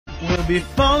we'll be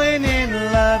falling in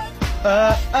love.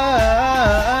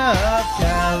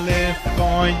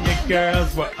 California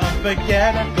girls were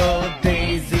unforgettable.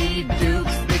 Daisy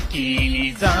Dukes,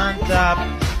 bikinis on top,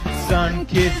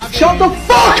 sun-kissed. Shut the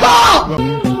fuck up!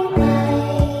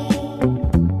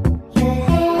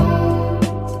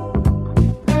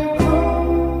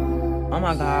 Oh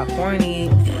my god, corny,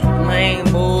 lame,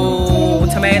 boo,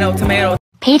 tomato.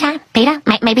 Peter,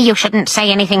 maybe you shouldn't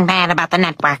say anything bad about the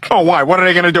network. Oh, why? What are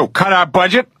they gonna do? Cut our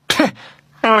budget? I'm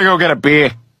gonna go get a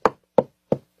beer.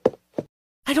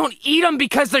 I don't eat them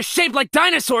because they're shaped like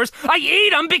dinosaurs. I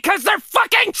eat them because they're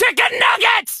fucking chicken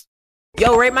nuggets!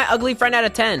 Yo, rate my ugly friend out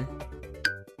of 10.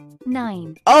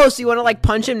 9. Oh, so you want to like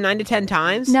punch him 9 to 10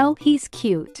 times? No, he's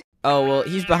cute. Oh, well,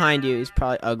 he's behind you. He's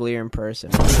probably uglier in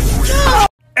person.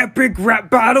 Epic rap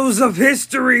battles of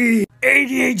history!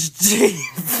 ADHD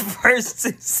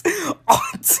versus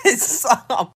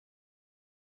autism!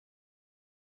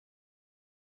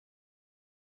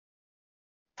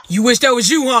 You wish that was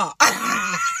you, huh?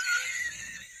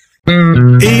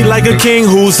 Eat like a king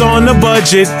who's on a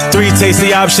budget. 3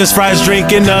 tasty options, fries,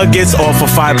 drink, and nuggets, all for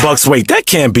 $5. Wait, that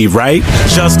can't be right.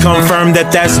 Just confirm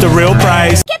that that's the real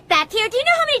price. Get back here. Do you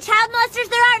know how many child molesters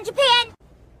there are in Japan?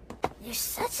 You're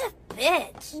such a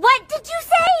bitch. What did you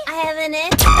say? I have an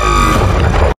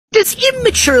itch. Does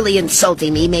immaturely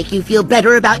insulting me make you feel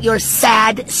better about your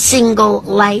sad, single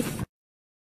life?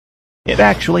 It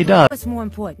actually does. What's more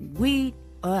important, weed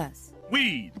or us?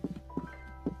 Weed.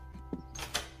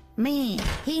 Man,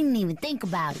 he didn't even think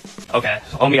about it. Okay,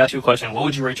 so let me ask you a question. What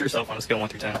would you rate yourself on a scale of 1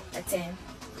 through 10? A 10.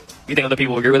 You think other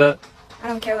people agree with that? I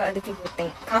don't care what other people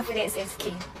think. Confidence is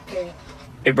key. Period.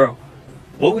 Hey, bro.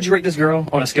 What would you rate this girl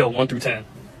on a scale of 1 through 10?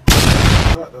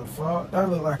 What the fuck? That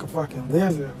look like a fucking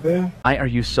lizard, man. Why are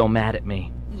you so mad at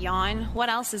me? Yawn. What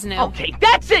else is new? Okay,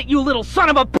 that's it, you little son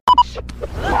of a bitch!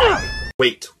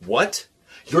 Wait, what?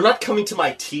 You're not coming to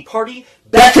my tea party?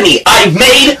 Bethany, I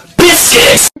made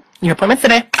biscuits! Your appointment's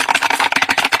today.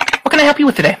 What can I help you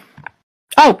with today?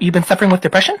 Oh, you've been suffering with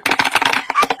depression?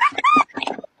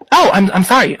 Oh, I'm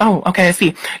sorry. Oh, okay, I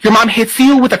see. Your mom hits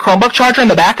you with a Chromebook charger in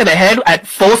the back of the head at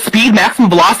full speed, maximum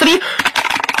velocity?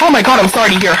 Oh my god, I'm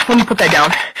sorry to hear. Let me put that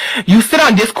down. You sit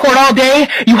on Discord all day,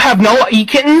 you have no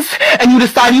e-kittens, and you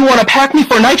decide you want to pack me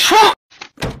for nitro?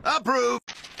 Approved!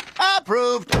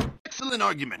 Approved! Excellent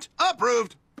argument.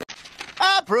 Approved!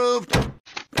 Approved!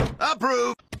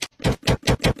 Approved!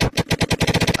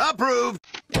 Approved!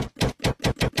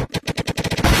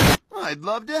 I'd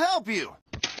love to help you.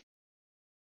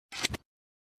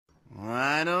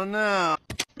 I don't know.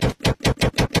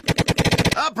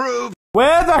 Approved!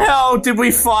 Where the hell did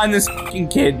we find this fucking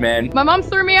kid, man? My mom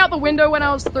threw me out the window when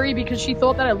I was 3 because she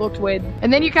thought that I looked weird.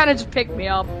 And then you kind of just picked me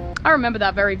up. I remember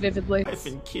that very vividly. I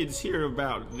think kids hear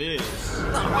about this.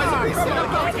 Bite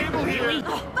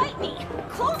me!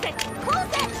 Close it!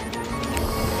 Close it!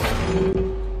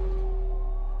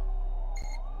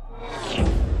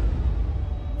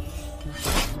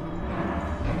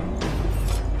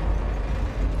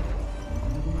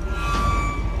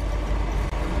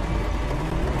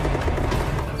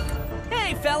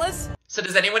 Hey, fellas! So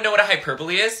does anyone know what a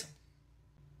hyperbole is?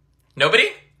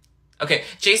 Nobody? Okay,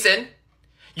 Jason,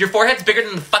 your forehead's bigger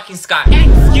than the fucking sky.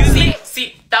 Excuse me?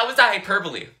 See, that was a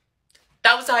hyperbole.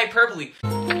 That was a hyperbole.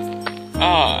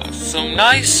 Ah, some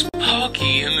nice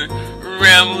Pocky and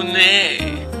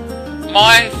Ramonet.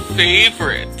 My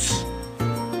favorite.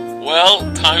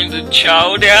 Well, time to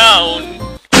chow down.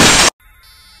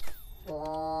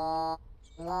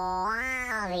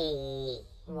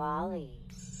 Wally.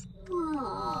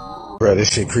 Bro,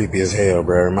 this shit creepy as hell,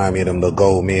 bro. Remind me of them little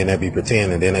gold men that be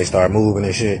pretending, then they start moving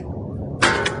and shit.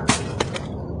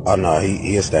 Oh no,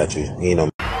 he a statue. He ain't no.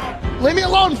 Leave me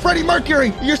alone, Freddie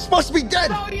Mercury! You're supposed to be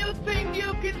dead! Oh, you think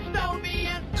you can stone me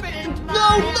and spin?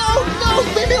 No,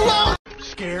 leave me alone!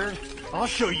 Scared? I'll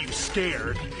show you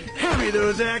scared. Hand me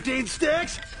those acting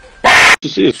sticks! You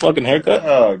see his fucking haircut?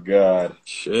 Oh, God.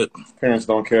 Shit. Parents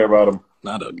don't care about him.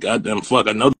 Not a goddamn fuck.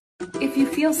 I know. If you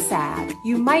feel sad,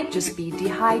 you might just be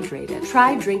dehydrated.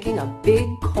 Try drinking a big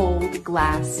cold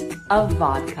glass of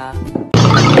vodka.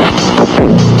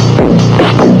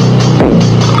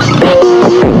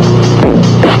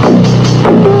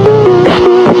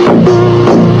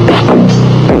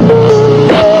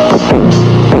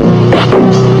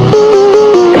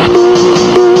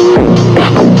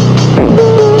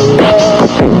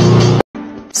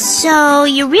 So,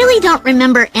 you really don't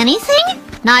remember anything?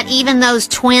 Not even those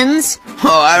twins?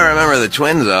 Oh, I remember the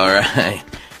twins, alright.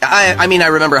 I mean, I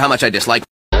remember how much I disliked.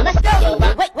 Let's go!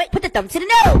 Wait, put the thumb to the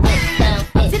nose!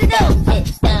 To the nose!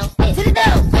 To the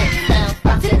nose!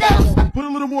 To the nose! Put a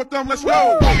little more thumb, let's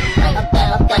go!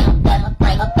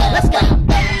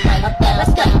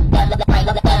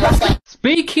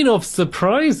 Speaking of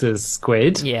surprises,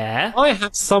 Squid. Yeah? I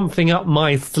have something up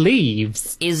my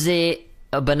sleeves. Is it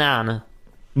a banana?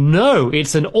 No,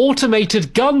 it's an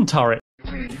automated gun turret.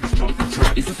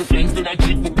 Is it the things that I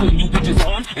did for putting you bitches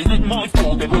on? Is it my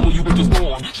fault that really you bitches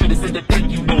born? Should've said that thing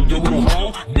you know your little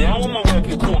hole. Now I'm gonna have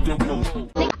you called your little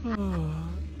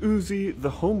Uzi, the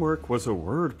homework was a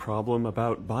word problem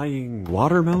about buying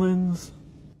watermelons.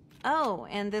 Oh,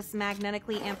 and this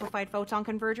magnetically amplified photon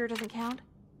converger doesn't count?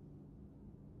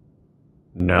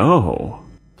 No.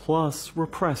 Plus,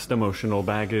 repressed emotional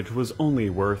baggage was only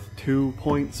worth 2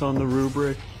 points on the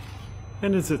rubric.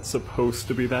 And is it supposed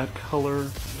to be that color?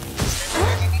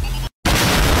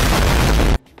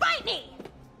 Bite me!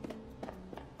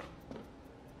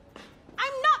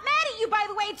 I'm not mad at you, by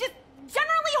the way, just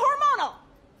generally hormonal.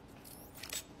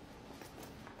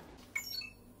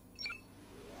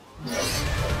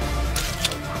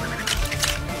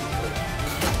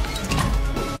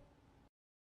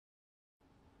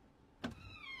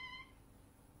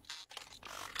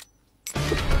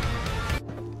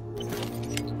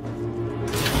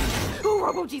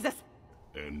 Oh, Jesus.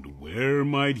 And where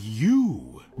might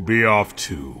you be off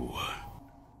to?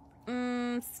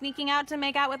 Sneaking out to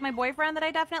make out with my boyfriend that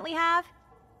I definitely have?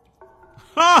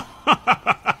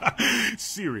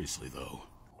 Seriously, though.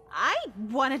 I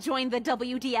want to join the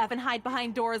WDF and hide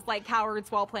behind doors like cowards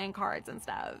while playing cards and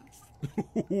stuff.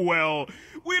 Well,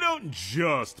 we don't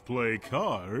just play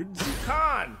cards.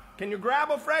 Con, can you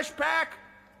grab a fresh pack?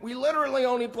 We literally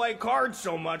only play cards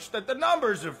so much that the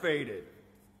numbers have faded.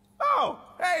 Oh,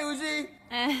 hey, Uzi.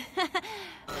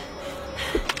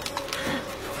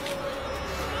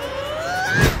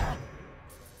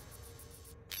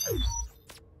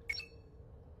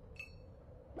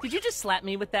 Did you just slap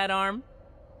me with that arm?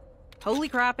 Holy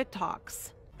crap, it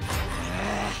talks.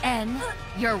 And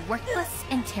you're worthless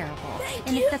and terrible.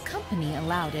 And if the company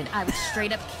allowed it, I would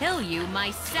straight up kill you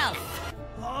myself.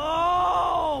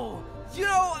 Oh! You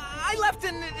know, I left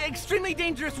an extremely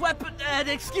dangerous weapon,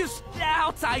 excuse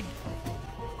outside.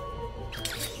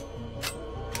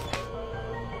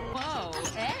 Whoa,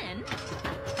 and?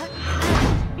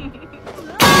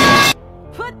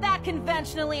 Put that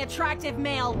conventionally attractive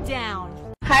male down.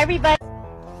 Hi, everybody.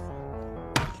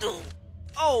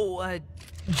 Oh,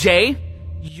 Jay,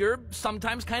 you're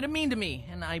sometimes kind of mean to me,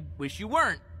 and I wish you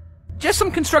weren't. Just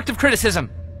some constructive criticism.